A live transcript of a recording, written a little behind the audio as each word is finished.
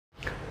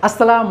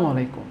আসসালামু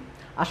আলাইকুম।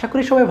 আশা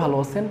করি সবাই ভালো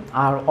আছেন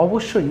আর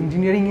অবশ্যই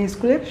ইঞ্জিনিয়ারিং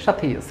স্কুলের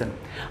সাথেই আছেন।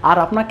 আর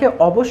আপনাকে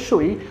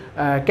অবশ্যই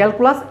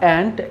ক্যালকুলাস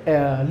অ্যান্ড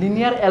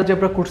লিনিয়ার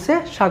অ্যালজেব্রা কোর্সে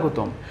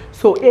স্বাগতম।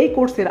 সো এই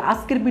কোর্সের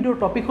আজকের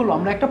ভিডিওর টপিক হলো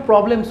আমরা একটা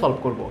প্রবলেম সলভ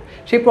করব।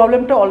 সেই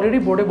প্রবলেমটা অলরেডি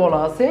বোর্ডে বলা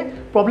আছে।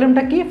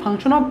 প্রবলেমটা কি?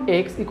 Function of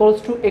x equals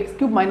to x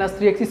cube minus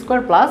 3x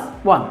square plus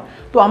 1।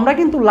 তো আমরা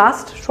কিন্তু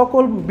লাস্ট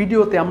সকল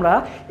ভিডিওতে আমরা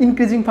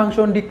increasing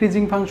function,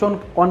 decreasing function,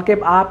 concave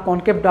up,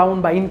 concave down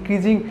বা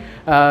increasing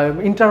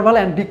interval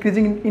and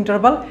decreasing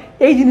interval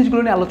এই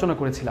জিনিসগুলো নিয়ে আলোচনা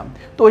করেছিলাম।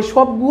 তো এই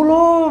সবগুলো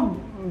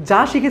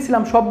যা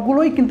শিখেছিলাম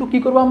সবগুলোই কিন্তু কী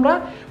করবো আমরা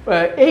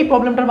এই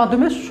প্রবলেমটার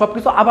মাধ্যমে সব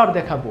কিছু আবার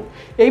দেখাবো।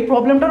 এই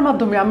প্রবলেমটার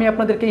মাধ্যমে আমি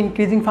আপনাদেরকে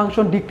ইনক্রিজিং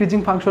ফাংশন, ডিক্রিজিং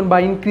ফাংশন বা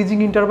ইনক্রিজিং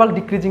ইন্টারভাল,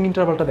 ডিক্রিজিং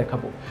ইন্টারভালটা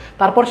দেখাবো।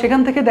 তারপর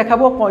সেখান থেকে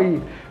দেখাবো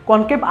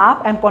concave up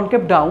and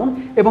concave down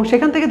এবং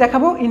সেখান থেকে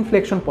দেখাবো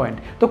ইনফ্লেকশন পয়েন্ট।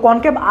 তো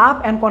concave up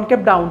and concave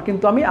down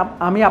কিন্তু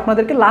আমি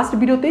আপনাদেরকে লাস্ট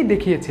ভিডিওতেই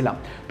দেখিয়েছিলাম।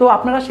 তো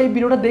আপনারা সেই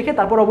ভিডিওটা দেখে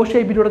তারপর অবশ্যই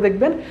এই ভিডিওটা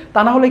দেখবেন, তা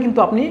না হলে কিন্তু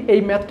আপনি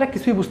এই ম্যাথটা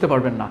কিছুই বুঝতে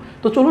পারবেন না।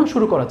 তো চলুন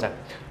শুরু করা যাক।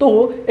 তো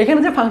এখানে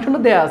যে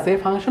ফাংশনটা দেওয়া আছে,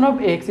 function of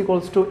x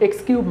equals to x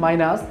cube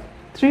minus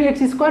 3x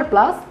square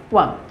plus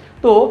 1।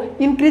 তো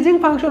ইনক্রিজিং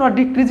ফাংশন আর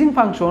ডিক্রিজিং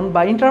ফাংশন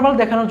বা ইন্টারভাল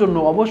দেখানোর জন্য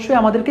অবশ্যই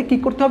আমাদেরকে কি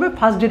করতে হবে?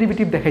 ফার্স্ট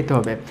ডেরিভেটিভ দেখাইতে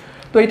হবে।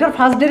 তো এটার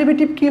ফার্স্ট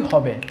ডেরিভেটিভ কি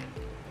হবে?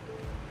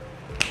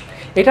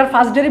 এটার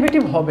ফার্স্ট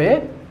ডেরিভেটিভ হবে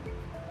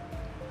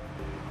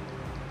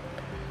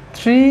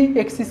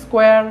 3x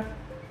স্কোয়ার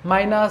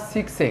মাইনাস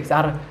 6x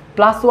আর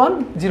প্লাস 1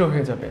 0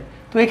 হয়ে যাবে।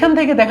 তো এখান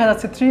থেকে দেখা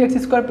যাচ্ছে 3x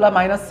square plus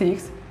minus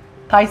 6,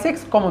 থাইস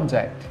x common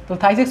যায়। তো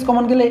থাইস এক্স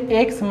কমন গেলে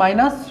x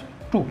মাইনাস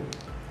 2,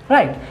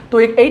 রাইট? তো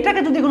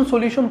এইটাকে যদি এখন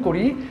সলিউশন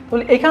করি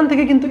তাহলে এখান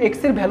থেকে কিন্তু x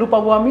এর ভ্যালু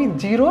পাবো আমি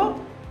 0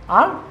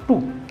 আর 2,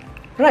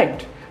 রাইট?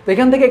 তো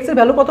এখান থেকে x এর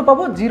ভ্যালু কত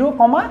পাবো?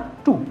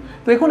 0,2।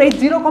 তো এখন এই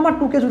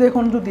 0,2কে যদি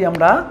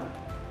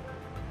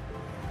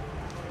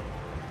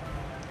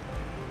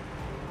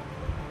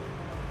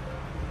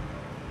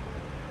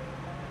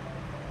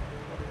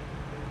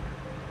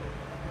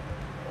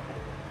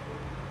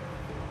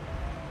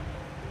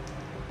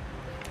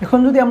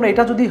আমরা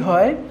এটা যদি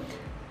হয়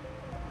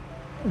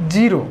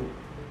 0,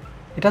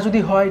 এটা যদি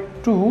হয়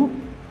 2,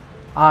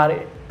 আর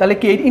তাহলে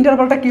কি এই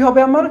ইন্টারভালটা কি হবে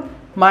আমার?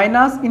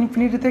 মাইনাস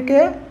ইনফিনিটি থেকে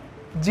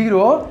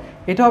 0,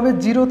 এটা হবে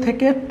 0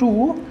 থেকে 2,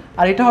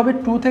 আর এটা হবে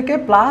 2 থেকে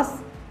প্লাস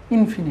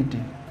ইনফিনিটি,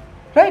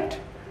 রাইট?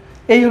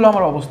 এই হলো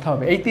আমার অবস্থা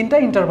হবে, এই তিনটা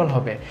ইন্টারভাল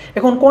হবে।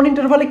 এখন কোন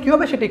ইন্টারভালে কী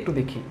হবে সেটা একটু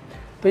দেখি।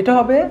 তো এটা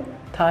হবে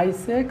থাইস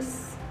এক্স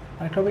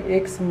আর এটা হবে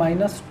x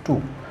মাইনাস 2।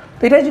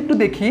 তো এটাই একটু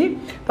দেখি।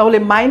 তাহলে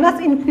মাইনাস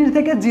ইনফিনিটি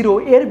থেকে 0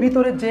 এর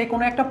ভিতরে যে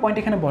কোনো একটা পয়েন্ট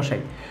এখানে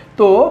বসাই।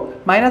 তো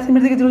মাইনাস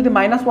ইনফিনিটি থেকে 0 যদি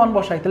মাইনাস 1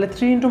 বসাই তাহলে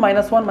 3 ইন্টু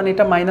মাইনাস 1 মানে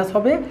এটা মাইনাস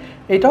হবে,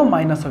 এটাও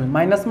মাইনাস হবে,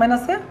 মাইনাস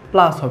মাইনাসে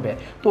প্লাস হবে।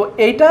 তো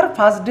এইটার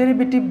ফার্স্ট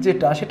ডেরিভেটিভ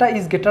যেটা সেটা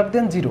ইজ গ্রেটার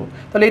দেন 0।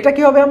 তাহলে এটা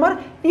কি হবে? আমার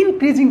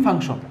ইনক্রিজিং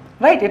ফাংশন,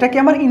 রাইট? এটা কি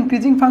আমার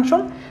ইনক্রিজিং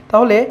ফাংশন?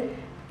 তাহলে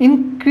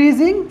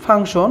ইনক্রিজিং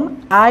ফাংশন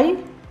আই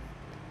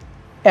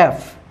এফ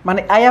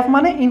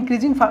মানে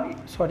ইনক্রিজিং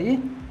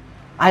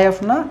আই এফ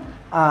না,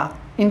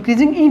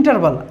 ইনক্রিজিং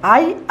ইন্টারভাল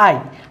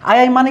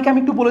আই মানে কি আমি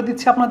একটু বলে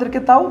দিচ্ছি আপনাদেরকে।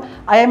 তাও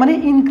আই মানে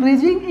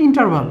ইনক্রিজিং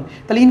ইন্টারভাল।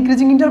 তাহলে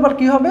ইনক্রিজিং ইন্টারভাল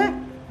কি হবে?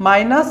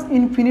 মাইনাস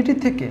ইনফিনিটি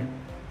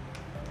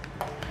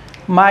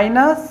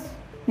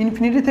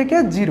থেকে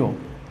 0,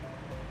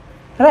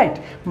 রাইট?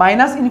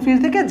 মাইনাস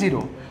ইনফিনিটি থেকে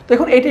 0। তো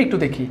এখন এটা একটু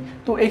দেখি।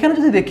 তো এখানে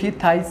যদি দেখি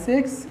থাইস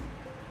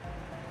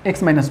এক্স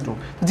মাইনাস 2,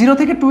 0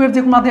 থেকে 2 এর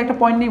যে কোনো একটা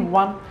পয়েন্ট নিই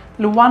 1,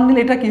 তাহলে 1 নিলে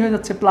এটা কি হয়ে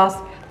যাচ্ছে? প্লাস,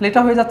 তাহলে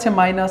এটা হয়ে যাচ্ছে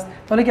মাইনাস,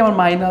 তাহলে কি আমার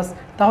মাইনাস,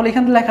 তাহলে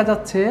এখানে লেখা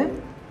যাচ্ছে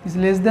ইজ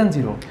লেস দেন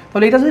 0।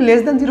 তাহলে এটা যদি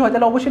লেস দেন 0 হয়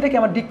তাহলে অবশ্যই এটা কি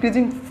আমার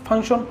ডিক্রিজিং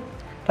ফাংশন,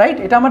 রাইট?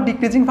 এটা আমার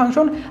ডিক্রিজিং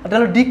ফাংশন। আর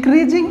তাহলে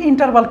ডিক্রিজিং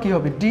ইন্টারভাল কি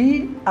হবে?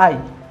 ডিআই,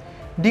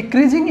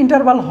 ডিক্রিজিং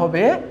ইন্টারভাল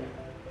হবে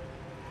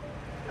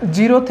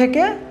 0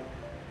 থেকে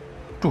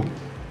 2,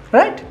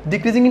 রাইট?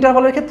 ডিক্রিজিং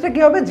ইন্টারভালের ক্ষেত্রে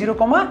কি হবে?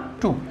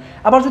 0,2।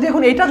 আবার যদি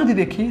এখন এইটা যদি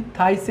দেখি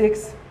থাইস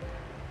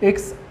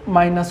এক্স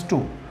মাইনাস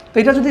 2, তো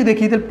এটা যদি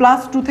দেখি তাহলে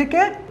প্লাস 2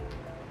 থেকে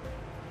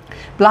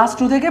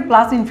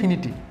প্লাস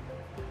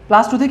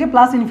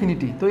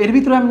ইনফিনিটি, তো এর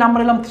ভিতরে আমি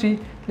নাম্বার এলাম 3,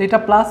 তাহলে এটা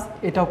প্লাস,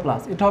 এটাও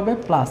প্লাস, এটা হবে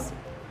প্লাস,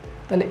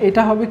 তাহলে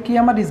এটা হবে কি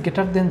আমার ইজ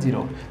গ্রেটার দেন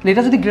 0। তাহলে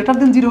এটা যদি গ্রেটার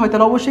দেন 0 হয়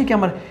তাহলে অবশ্যই কি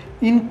আমার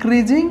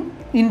ইনক্রিজিং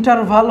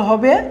ইন্টারভাল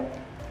হবে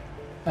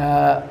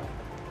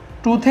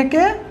 2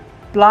 থেকে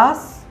প্লাস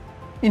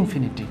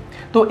ইনফিনিটি।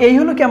 তো এই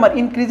হলো কি আমার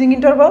ইনক্রিজিং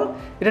ইন্টারভাল,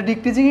 এটা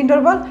ডিক্রিজিং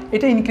ইন্টারভাল,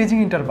 এটা ইনক্রিজিং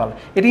ইন্টারভাল,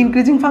 এটা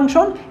ইনক্রিজিং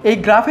ফাংশন। এই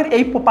গ্রাফের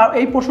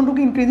এই পোর্শনটুকু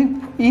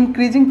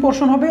ইনক্রিজিং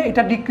পোর্শন হবে,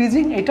 এটা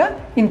ডিক্রিজিং, এটা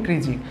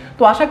ইনক্রিজিং।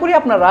 তো আশা করি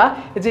আপনারা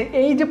যে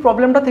এই যে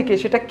প্রবলেমটা থেকে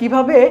সেটা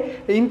কিভাবে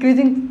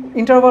ইনক্রিজিং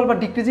ইন্টারভাল বা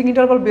ডিক্রিজিং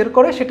ইন্টারভাল বের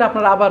করে সেটা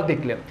আপনারা আবার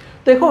দেখলেন।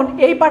 তো এখন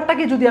এই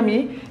পার্টটাকে যদি আমি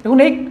এখন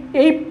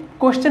এই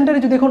কোয়েশ্চেনটারে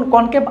যদি এখন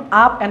কনকেভ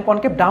আপ অ্যান্ড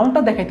কনকেভ ডাউনটা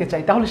দেখাইতে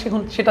চাই তাহলে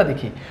সেটা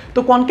দেখি। তো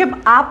কনকেভ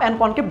আপ অ্যান্ড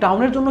কনকেভ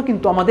ডাউনের জন্য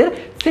কিন্তু আমাদের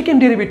সেকেন্ড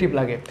ডেরিভেটিভ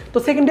লাগে। তো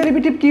সেকেন্ড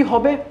ডেরিভেটিভ কি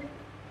হবে?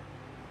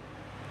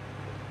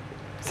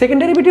 সেকেন্ড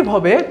ডেরিভেটিভ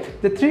হবে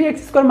যে 3x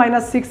স্কোয়ার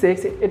মাইনাস 6x,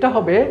 এটা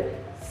হবে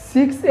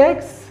 6x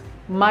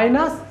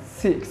মাইনাস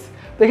 6।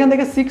 তো এখান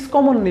থেকে 6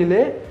 কমন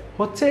নিলে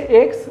হচ্ছে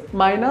এক্স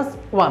মাইনাস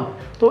ওয়ান।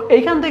 তো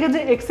এইখান থেকে যে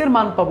এক্সের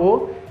মান পাবো,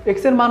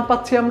 এক্সের মান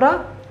পাচ্ছি আমরা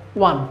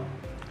ওয়ান,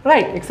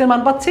 রাইট? এক্সের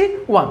মান পাচ্ছি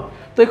ওয়ান।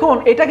 তো এখন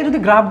এটাকে যদি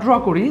গ্রাফ ড্র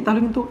করি তাহলে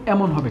কিন্তু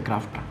এমন হবে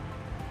গ্রাফটা,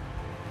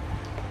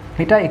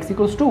 এটা এক্স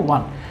ইকুয়ালস টু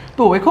ওয়ান।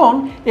 তো এখন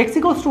এক্স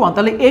ইকুয়ালস টু ওয়ান,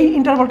 তাহলে এই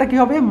ইন্টারভালটা কী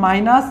হবে?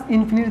 মাইনাস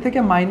ইনফিনিটি থেকে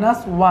মাইনাস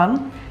ওয়ান,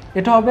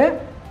 এটা হবে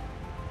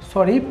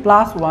sorry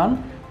plus one,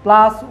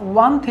 plus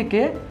one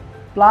থেকে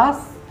প্লাস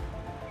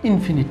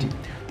ইনফিনিটি।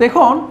 তো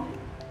এখন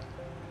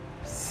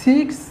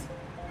সিক্স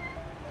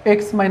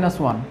এক্স মাইনাস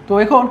ওয়ান। তো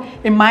এখন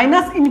এই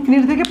মাইনাস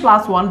ইনফিনিটি থেকে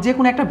প্লাস ওয়ান যে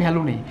কোনো একটা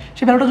ভ্যালু নেই,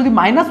 সেই ভ্যালুটা যদি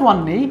মাইনাস ওয়ান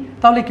নেই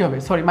তাহলে কী হবে?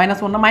 সরি মাইনাস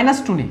ওয়ান না, মাইনাস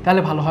টু নেই,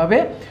 তাহলে ভালো হবে।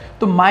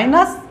 তো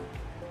মাইনাস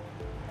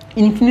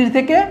ইনফিনিটি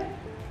থেকে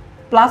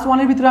প্লাস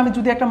ওয়ানের ভিতরে আমি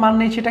যদি একটা মান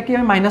নেই, সেটা কি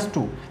আমি মাইনাস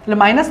টু, তাহলে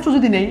মাইনাস টু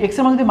যদি নেই,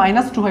 এক্সের মান যদি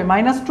মাইনাস টু হয়,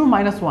 মাইনাস টু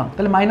মাইনাস ওয়ান,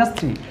 তাহলে মাইনাস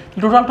থ্রি,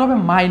 টোটালটা হবে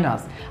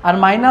মাইনাস। আর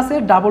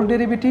মাইনাসের double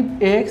derivative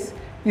x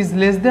is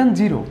less than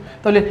zero.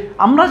 তাহলে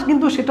আমরা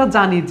কিন্তু সেটা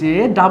জানি যে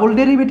ডাবল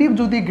ডেরিভেটিভ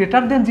যদি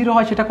গ্রেটার দেন জিরো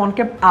হয় সেটা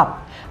কনকেভ আপ,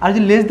 আর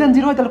যদি লেস দেন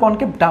জিরো হয় তাহলে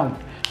কনকেভ ডাউন।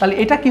 তাহলে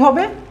এটা কি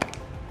হবে?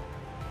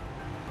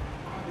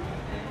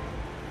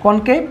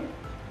 Concave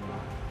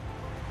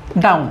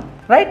down,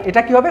 right?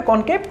 এটা কি হবে?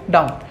 Concave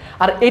down.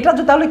 আর এটা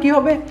তাহলে কি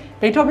হবে?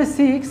 এটা হবে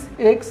সিক্স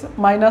এক্স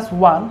মাইনাস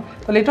ওয়ান,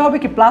 তাহলে এটা হবে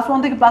কি প্লাস ওয়ান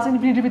থেকে প্লাস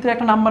ইনফিনিটির ভিতরে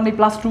একটা নাম্বার নেই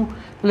প্লাস টু,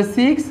 তাহলে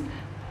সিক্স,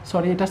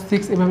 সরি এটা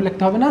সিক্স এভাবে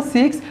লিখতে হবে না,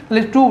 সিক্স,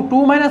 তাহলে টু, টু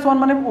মাইনাস ওয়ান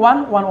মানে ওয়ান,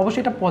 ওয়ান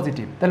অবশ্যই এটা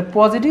পজিটিভ, তাহলে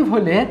পজিটিভ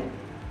হলে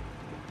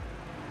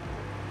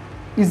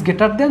ইজ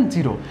গ্রেটার দেন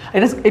জিরো।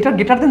 এটা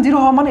গ্রেটার দেন জিরো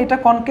হওয়া মানে এটা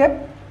concave,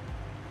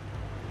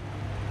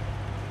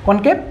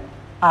 concave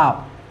up,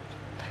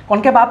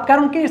 concave up,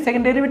 কারণ কি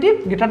second derivative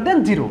greater than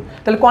zero,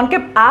 তাহলে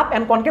কনকেভ আপ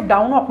অ্যান্ড কনকেভ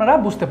ডাউনও আপনারা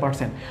বুঝতে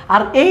পারছেন।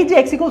 আর এই যে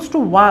এক্স ইকুয়ালস টু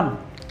ওয়ান,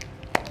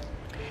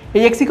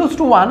 এই x equals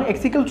to one,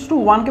 x equals to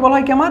ওয়ানকে বলা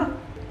হয় কি আমার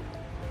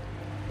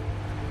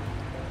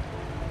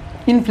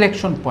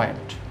ইনফ্লেকশন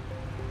পয়েন্ট,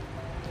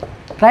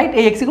 রাইট?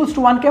 এই এক্স ইকুয়ালস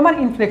টু ওয়ানকে আমার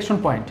ইনফ্লেকশন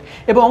পয়েন্ট।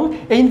 এবং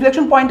এই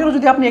ইনফ্লেকশন পয়েন্টেরও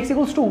যদি আপনি এক্স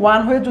ইকুয়ালস টু ওয়ান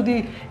হয়ে যদি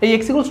এই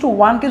এক্স ইকুয়ালস টু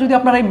ওয়ানকে যদি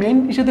আপনারা এই মেইন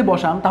হিসেবে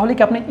বসান, তাহলে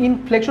কি আপনি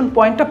ইনফ্লেকশন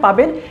পয়েন্টটা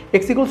পাবেন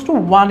এক্স ইকুয়ালস টু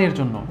ওয়ানের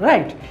জন্য,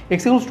 রাইট?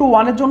 এক্স ইকুয়ালস টু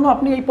ওয়ানের জন্য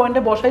আপনি এই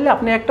পয়েন্টে বসাইলে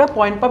আপনি একটা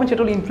পয়েন্ট পাবেন,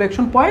 সেটা হলো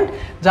ইনফ্লেকশন পয়েন্ট,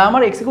 যা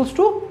আমার এক্স ইকুয়ালস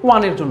টু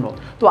ওয়ানের জন্য।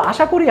 তো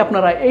আশা করি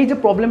আপনারা এই যে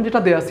প্রবলেম যেটা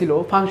দেওয়া ছিল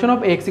function of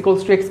x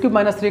equals to x cube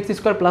minus three x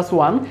square plus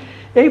one,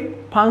 এই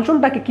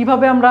ফাংশনটাকে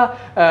কীভাবে আমরা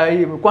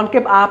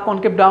concave up,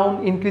 concave down,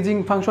 increasing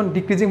function,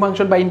 decreasing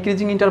function বা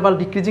ইনক্রিজিং ইন্টারভাল,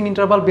 ডিক্রিজিং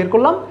ইন্টারভাল বের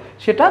করলাম,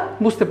 সেটা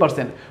বুঝতে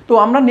পারছেন। তো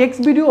আমরা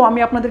নেক্সট ভিডিও আমি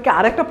আপনাদেরকে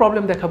আরেকটা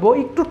প্রবলেম দেখাবো,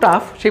 একটু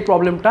টাফ সেই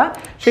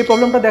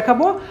প্রবলেমটা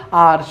দেখাবো।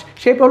 আর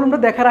সেই প্রবলেমটা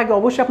দেখার আগে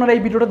অবশ্যই আপনারা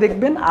এই ভিডিওটা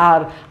দেখবেন। আর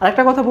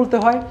আরেকটা কথা বলতে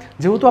হয়,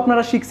 যেহেতু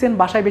আপনারা শিখছেন,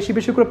 বাসায় বেশি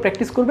বেশি করে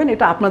প্র্যাকটিস করবেন,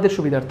 এটা আপনাদের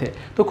সুবিধার্থে।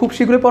 তো খুব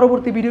শীঘ্রই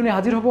পরবর্তী ভিডিও নিয়ে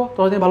হাজির হবো।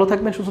 ততদিন ভালো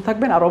থাকবেন, সুস্থ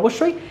থাকবেন, আর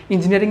অবশ্যই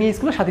ইঞ্জিনিয়ারিং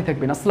স্কুলের সাথে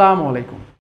থাকবেন। আসসালামু আলাইকুম।